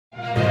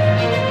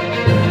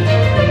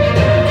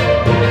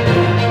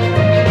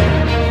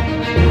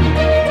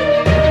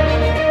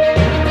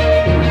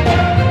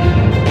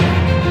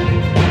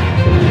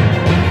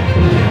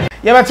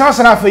ye betan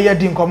sana fa ye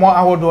di nkomo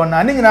ahodo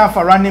na ne nyina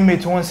fa running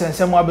mate won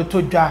sensem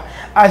abeto dwa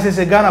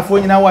asese Ghana fo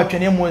nyina wa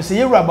twene mu nse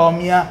ye wura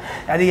Bawumia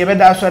ade ye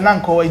beda so na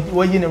nko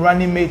wayi ne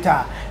running mate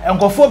a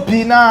enkofo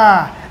pi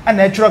na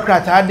ana etro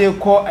krata ade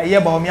ko ye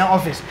Bawumia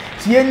office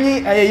ti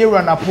yenyi ye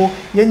wura napo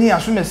yenyi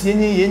asomese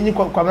yenyi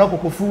kwabra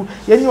kokofu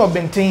yenyi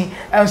obenten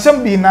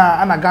ensem bi na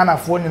ana Ghana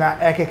fo nyina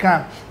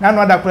ekeka na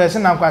no adakora se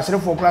na nkwasere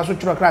fo kora so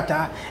tro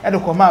krata ede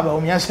ko ma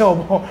Bawumia se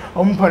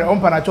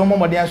ompa na chomo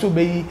modern so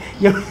be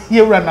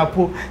ye wura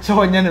napo se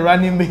onye ne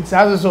running mate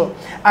aso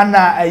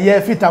ana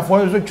ye fita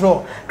fo so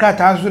tro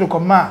krata so de ko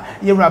ma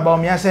ye wura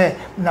Bawumia se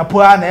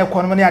napo a na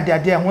ekono ne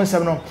ade ho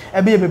nsem no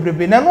ebe ye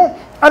bebrebe na no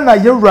ana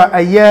ye wura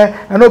aye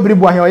na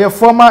obiribu ahe oye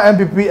former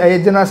MPP aye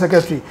general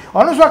secretary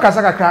onu so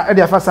akasa kakra e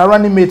de afasa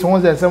running mate ho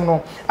nsem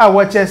no a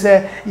wo che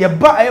se ye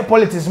ba aye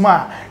politics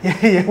ma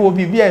ye wo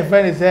bibia e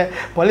friend se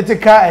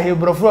political aye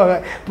profu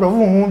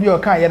hu bi o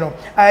kan ye no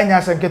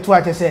anya sanketo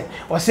a che se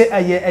o se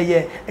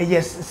aye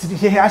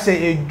ase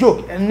a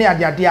joke ne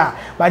ade a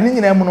ba ni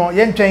nyina mu no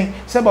ye ntwen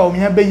se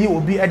Bawumia beyi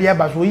obi ade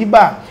aba so yi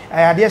ba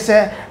ade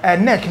se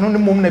neck no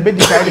mum na be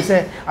decide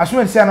se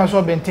asome se na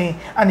so benten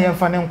ana ye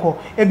mfa ne nko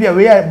e bia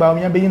we ya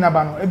Bawumia beyi na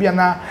ba no e bia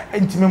na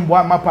ntimi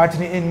mboa ma party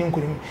ni enni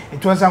nkunim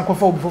eto nsa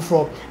nkofa obi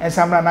foforo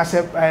ensamra na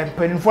se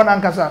penifo na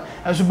nkasa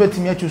enso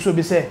betimi achu so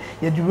bi se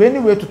ye di we ni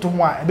we toto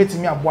ho a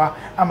betimi aboa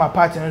ama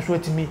party nso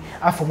etimi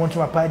afomo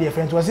ntuma party e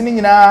friend wase ni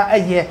nyina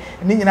aye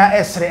ni nyina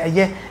esre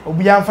aye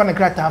obi ya mfa ne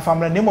krata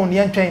afamra ne mo ne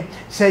yentwen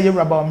se ye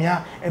wura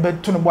Bawumia e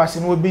beto no boase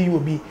no obeyi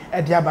obi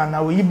e dia ba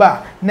na oyi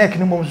ba neck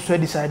ni mo so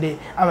decide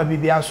ama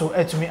bibia nso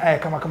etimi aye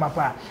kama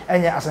pa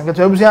enye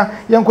asanketo abusia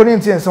yenko ne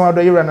ntie nsem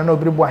ado ye wura na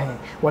obiri bo ahen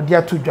wode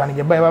atu dwane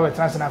ye ba ye ba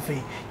betrans na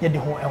fe ye de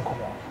ho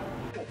enkomo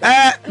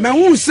me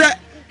hu se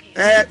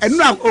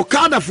enu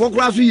okada fo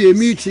kura so ye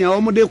meeting a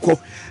wo de ko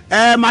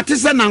mate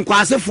se na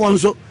nkwase fo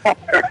nso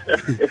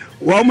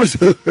wo mo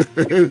so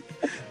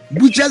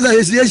butchers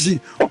association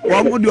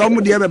wo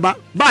mo de beba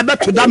ba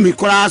beto da me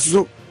kura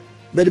so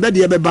be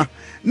de beba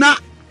na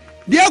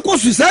de ko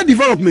suicide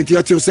development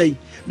you tell say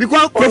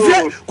because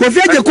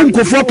Kofi je kum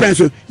Kofi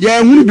penso ye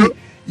hunu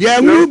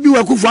bi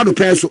wa Kofi do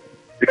penso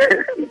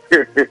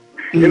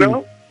you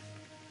know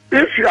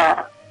if you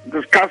are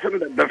discussing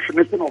the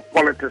definition of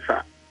politics,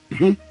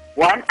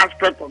 one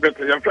aspect of it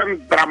is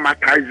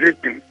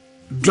dramatization.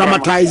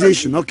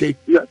 Dramatization, okay.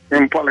 Yes,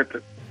 in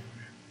politics.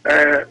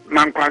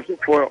 Non-conscious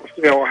for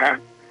her,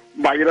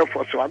 by your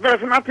force.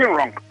 There's nothing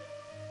wrong.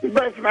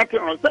 There's nothing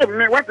wrong. Tell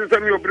me, what is the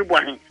new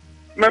Bribuahin?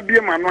 Maybe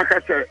a man, like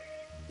I said,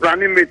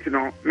 running mate,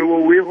 no,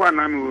 we one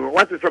and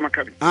what is a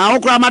macari? Ah,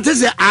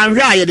 Okramate, I'm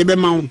right, the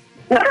Bemau.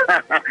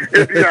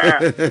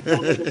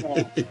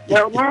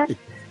 Well,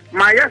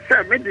 my yes,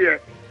 sir, media.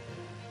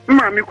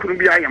 Mammy couldn't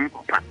be I am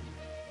papa.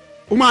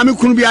 Mammy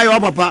couldn't be I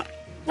papa.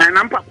 And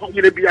I'm papa,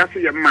 you'll be as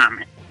your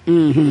mammy.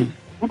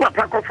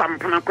 Papa go from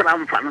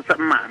Panacoram fan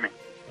some mammy.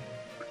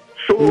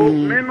 So,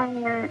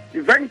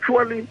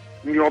 eventually,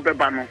 your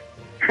bebano.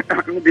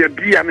 Be a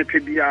dear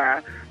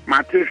Matibia,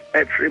 Matis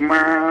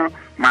Efrema,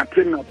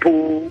 Martin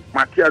Po,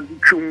 Matia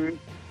Duchum,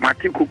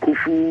 Mati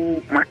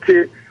Kukufu,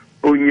 Mate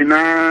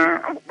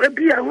Onyina,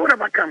 maybe a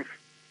whatever comes.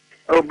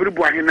 Oh,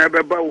 Bruba, he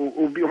never bow,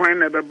 or behind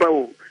never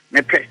bow,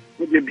 Nepe.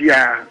 It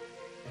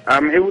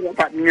would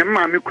have me and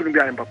mammy couldn't be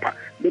papa.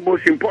 The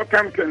most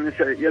important thing is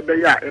yeah,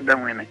 they are the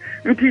winning.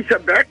 And he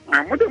said back,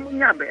 I'm what I'm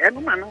the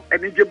animal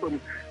and the jibum.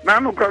 Now,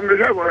 no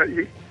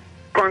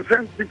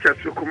consent teachers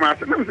to come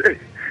out and say,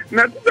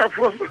 not the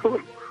first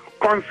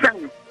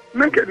consent.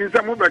 Make it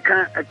some of a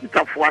kind of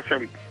teacher for us.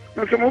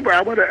 No, some of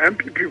our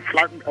MPP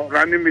flag or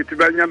running me to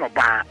the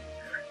bar.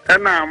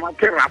 And now I'm a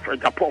Rafa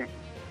Japan.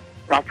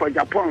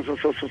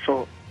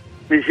 So,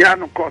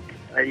 Michiano court.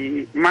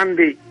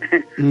 Monday,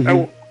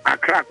 a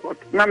crack.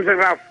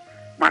 Namsaraf,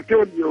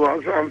 Mateo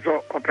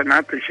also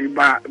Copenhagen,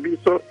 Shiba,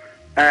 Biso,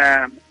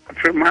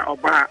 Frema or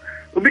Bar.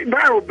 Be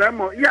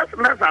Bamo, yes,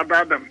 let's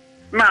about them.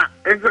 Now,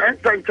 it's an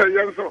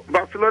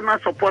Barcelona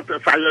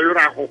supporters, I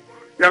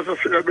yes,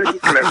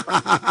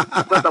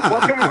 but the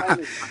bottom line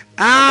is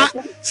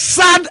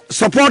sad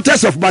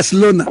supporters of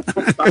Barcelona.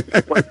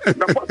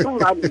 The bottom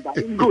line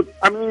is good.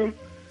 I mean,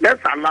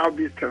 let's allow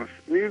these things.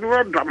 We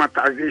do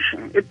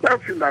dramatization. It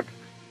tells you that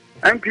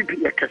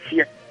MPP a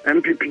cashier,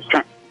 MPP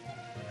son,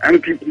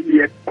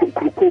 MPP a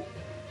kukuku,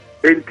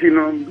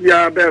 and we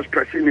are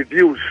expressing the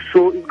views.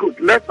 So it's good.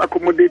 Let's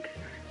accommodate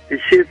the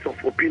shades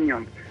of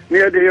opinion.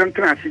 Near the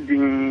entrance,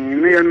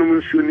 near no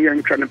Munsuni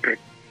and Canepe.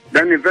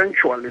 Then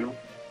eventually,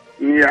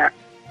 near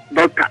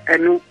Dr.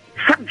 Enu,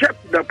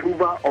 subject to the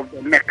approval of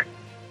the neck.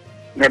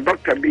 The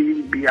doctor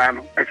being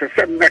Biano, as I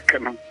said, neck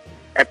and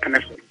a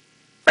penicillin.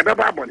 A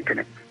bababon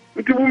connect.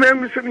 Into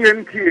women,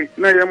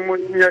 na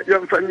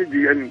young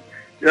family, and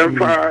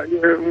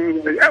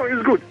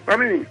it's good. I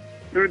mean,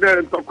 you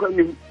there talk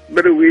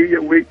better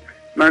way.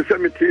 Now,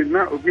 cemetery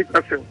now, with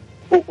us.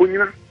 Oh,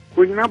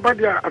 Unina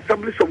Badia,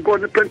 Assemblies of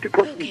God, the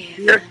Pentecost.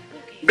 Yes,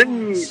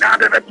 then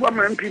that one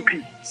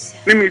MPP.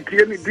 Limit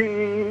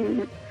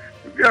anything.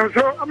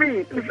 So, I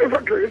mean, it's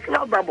okay, it's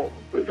not double.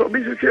 So,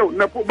 this is here,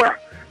 Napoba.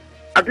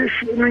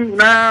 addition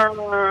na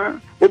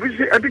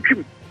obisi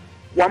addiction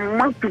one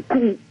month to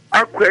cool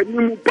akwa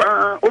ni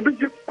pa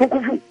obisi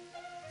kokofu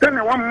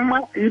tena one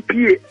month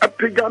EPA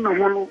apega na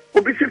hono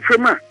obisi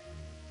frema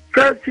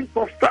first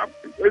of stop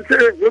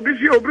say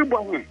obisi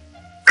obribwahin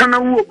kana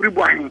wu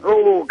obribwahin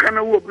oh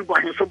kana wu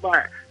obribwahin so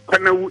ba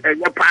kana wu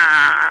enyapa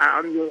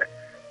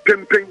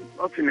pimping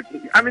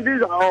ultimately. I mean,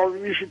 these are all,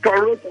 we should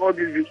tolerate all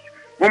these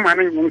women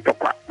in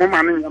Tokwa,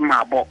 women in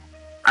Mabo.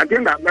 I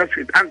think that's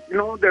it. And, you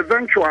know, the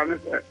eventual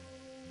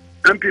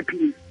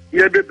MPP,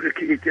 yeah, they break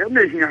it. And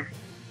they here.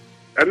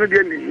 And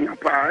they here.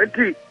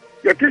 Party,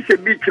 you can say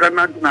beach and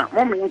not,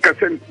 Mama Yanka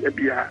sent a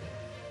beer.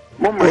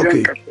 Mama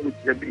Yanka sent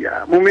a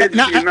beer. Mama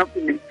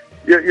nothing.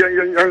 Yeah,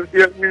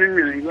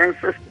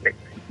 suspect.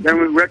 Then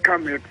we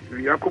welcome it.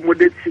 We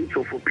accommodate seats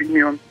of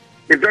opinion.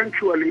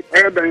 Eventually,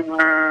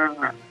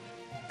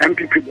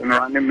 MPP don't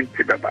run a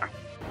meeting baba.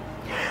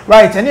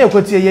 Right, and you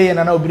could see ye and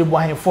an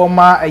Obinim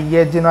former a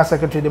year general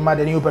secretary of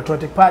the New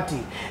Patriotic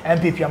Party,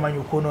 MPP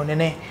Amanu Kono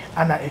Nene,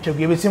 and I to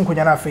give it some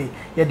Kujanafe,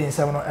 yet in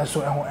 7 or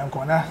so and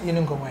corner, you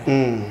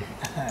know.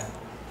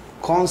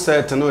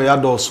 Concert no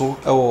yadoso,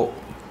 oh,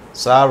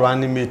 Sir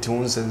Running Mate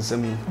and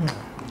semi.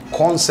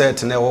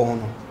 Concert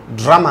no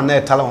drama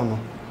ne talahono,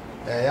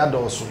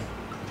 yadoso.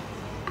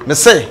 Me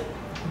say,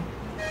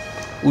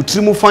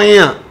 Utrimu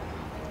Fanya,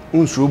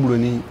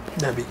 Unshrubuni,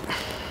 David.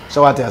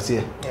 So what I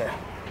say? Yeah.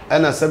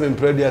 And a 7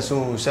 previous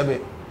so Shabby.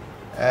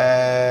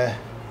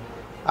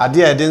 I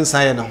didn't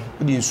say no.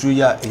 It is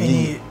Suya,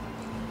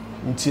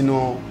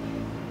 Intino.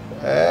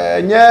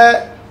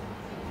 Yeah,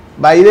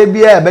 by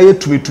Arabia, by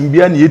to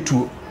be an year.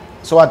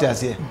 So what I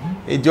say?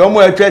 A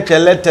Jomo church a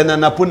letter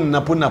and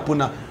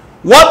Napuna.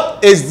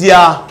 What is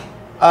their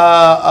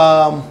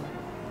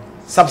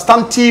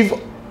substantive,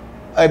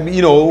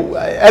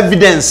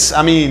 evidence?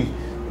 I mean,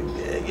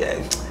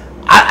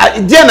 I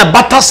didn't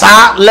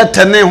batasa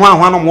letter name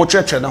one more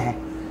church.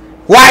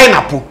 Why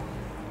Napo?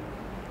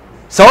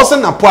 So,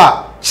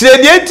 Napo, she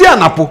did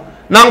Napo.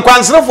 Now,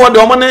 consider for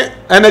the money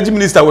energy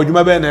minister with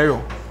Juma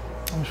Benero.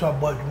 I'm sure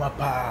about Juma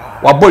Pa.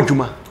 What about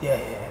Juma? Yeah.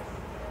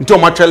 Into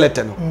much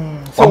letter.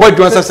 So, what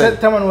do you say?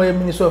 Tell me,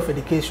 Minister of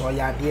Education or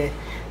Yadia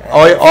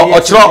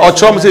or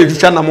Chom say,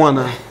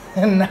 Chanamoana.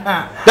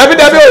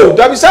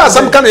 David,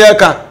 some kind of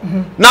yaka.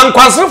 Now,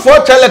 consider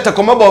for a child letter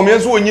come about me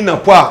as when you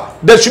know,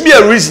 there should be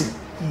a reason.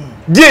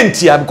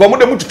 Dientia, because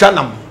the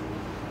Mututanam.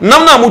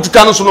 Namna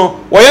Mututan sono,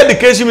 why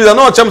education is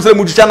not chance the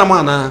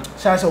Mututanamana.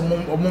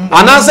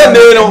 And I said,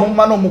 no,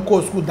 Mano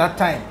Muko school that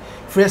time.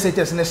 First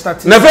HS and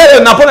started. Never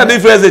Napona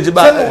difference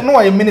no,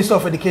 a Minister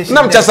of Education.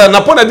 No, just a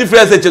Napona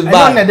difference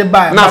by.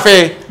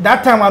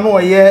 That time I know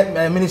a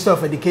year Minister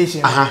of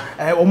Education.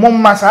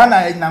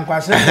 Masana and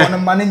Nanquas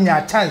on money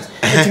chance.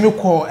 And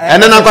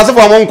then Nanquas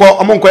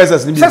among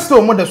questions. Just to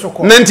mother so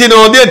called.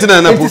 Nantino, it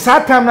is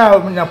that time now,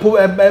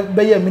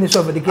 Minister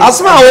of Education.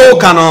 Asma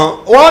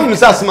Okano, one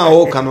Miss Asma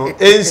Okano,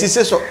 and she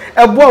says,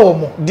 a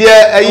boy,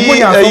 dear, every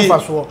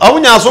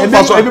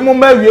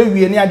moment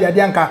we near the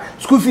Adianka,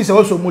 school fees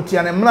also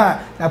Mutian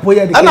and and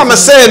I'm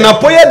saying,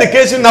 Napoya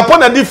education,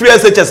 Napona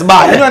difference HS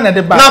by.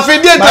 Now,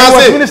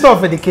 Minister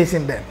of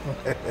Education then.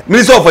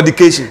 Minister of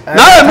Education.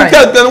 Now,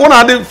 one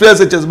had difference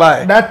HS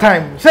by. That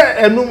time,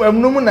 say, a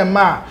woman and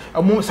ma,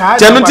 a moon,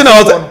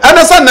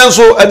 and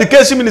so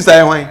education minister.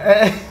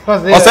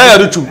 I say, I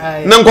do too.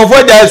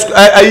 Nankofoja,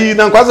 I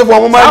Nanquasa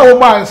for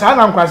woman,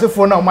 San Quasi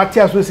for now,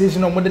 Matthias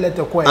Association of Model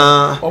Letter Coin.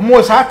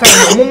 Almost half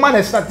time, woman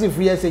is starting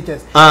for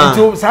SHS.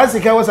 Until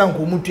Sassika was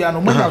Uncle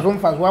Mutiano, Mazon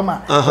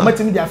Fazwama,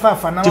 Matimia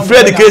Fafa. To free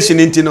education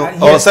in Tino,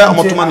 or say,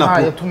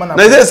 Motumana.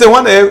 They say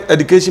one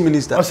education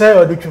minister. Or say,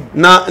 I do too.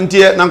 Now,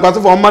 until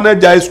Nanquasa for Mother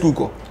Jai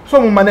School. So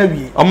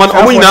Manavi,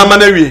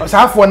 Manavi,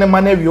 half one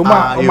Manavi, or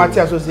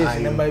Matthias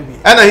Association, and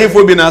I have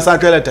been a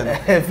sacrament.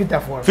 Fita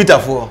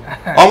for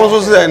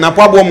almost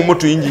Napabo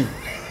Moto Inji.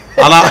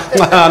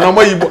 And no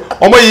more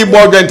you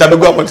bought them to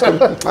go.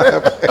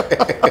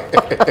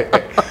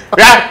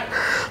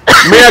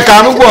 May I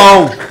can't go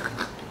home.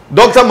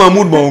 Dr.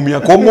 Mahmoud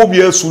Bawumia,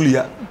 Comobia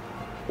Sulia.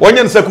 One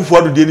year second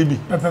for the DB.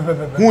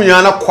 Who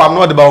yana quam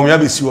the Bawumia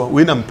Bissua,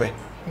 Winampe.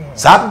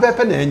 Sap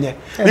Pepenene.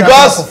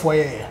 Because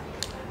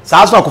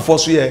Sasma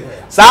Kofosu,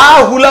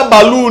 Sa Hula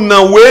Balloon,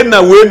 win.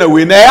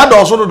 I had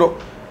also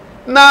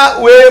na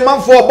we man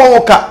for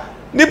Boka.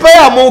 Nipa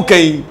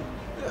amoke.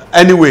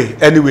 Anyway,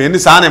 in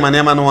this anime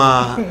no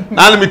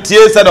na me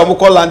tie said o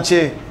call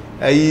lanche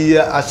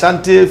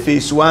Ashanti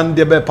phase 1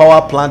 the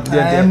power plant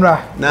there.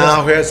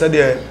 Now where said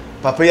the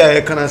papa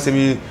ya kana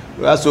semi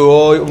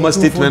so my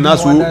statement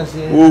as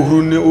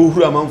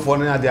uhuru amanfo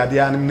na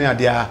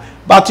ade.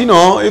 But you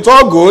know, it's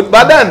all good.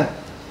 But then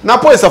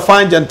Napo is a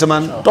fine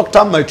gentleman. Dr.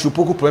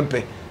 Machupoku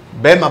Prempe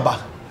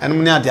Bemaba and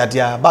many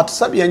ade. But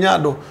sabi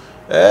nyado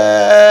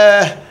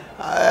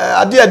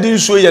I didn't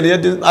show you. I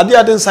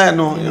didn't say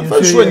no.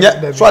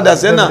 So I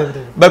say na.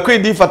 But we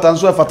did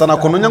fatanso fatana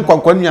kononya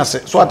kwankwannya se.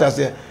 So I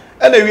say.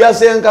 And we are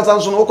saying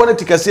kasanso no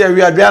connect kase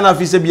we are bia na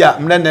fi se bia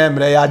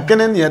mre ya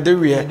dwene ne de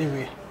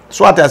we.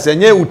 So I say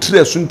nye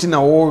utire sunti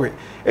na wo we.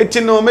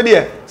 Eti no me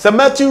de se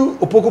Matthew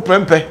Opoku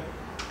Prempe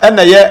and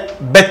na ye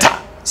better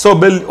so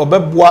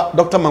obeboa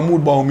Dr.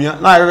 Mahmood Bawumia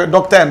na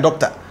doctor and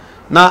doctor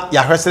na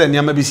ya hwese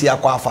ne ma bi si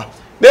akwafa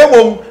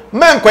demom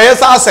men koye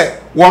sa ase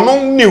wono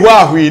ni ho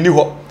ahwe ni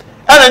ho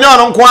ena nya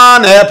ono kwa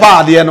na e pa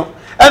ade no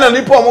ena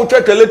nipa omo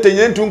twetwelete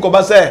nyentu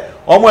nkoba se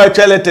omo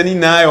etwelete ni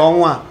na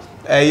omo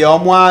a ye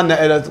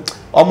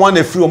omo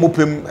na free omo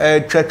pem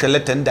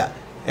twetwelete nda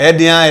e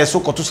de an yeso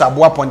koto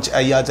saboa ponch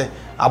ayate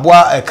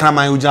aboa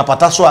kraman ugina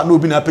pata so na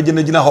obi na apege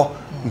na gina ho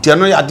nti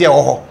eno ya de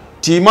wo ho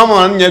ti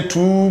mama nya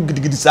tu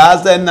gidigidi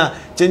sa na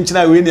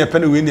chenchina we ne epe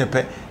na we ne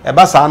epe e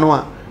ba sa no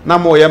a na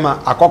mo ye ma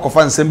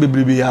akokofa nsem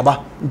bebribi ya ba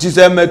nti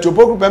se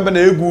metropo pempe na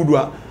egudu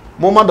a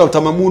mo ma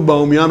Dr. Mahmood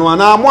Bawumia no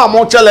na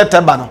mo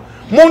chelete ba no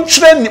mon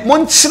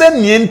chire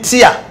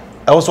nienti a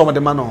e wo so mo de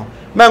ma no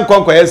men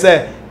konko ye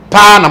se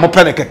pa na mo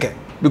pene keke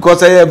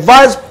because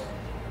vice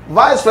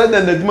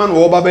president adwuma no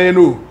wo ba be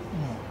no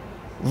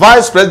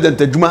vice president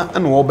adwuma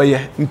na wo be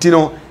ye nti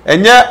no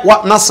enye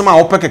nasema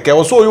wo pekeke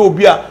wo so ye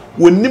obi a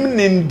wonim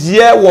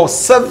nindie wo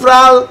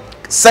several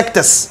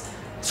sectors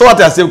so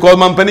what I say because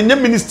man pani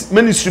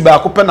ministry ba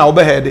ko pe na wo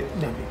be head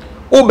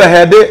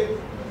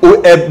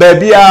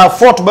baby a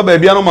fort ba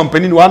baby no man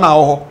pani ni wa na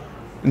wo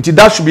nti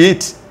that should be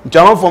it nti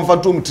am from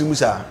fato mutimu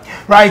sa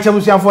right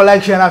abusian for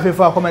like share na fe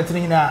for comment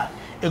ni na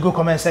ego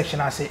comment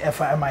section ase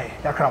FMI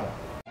yakramo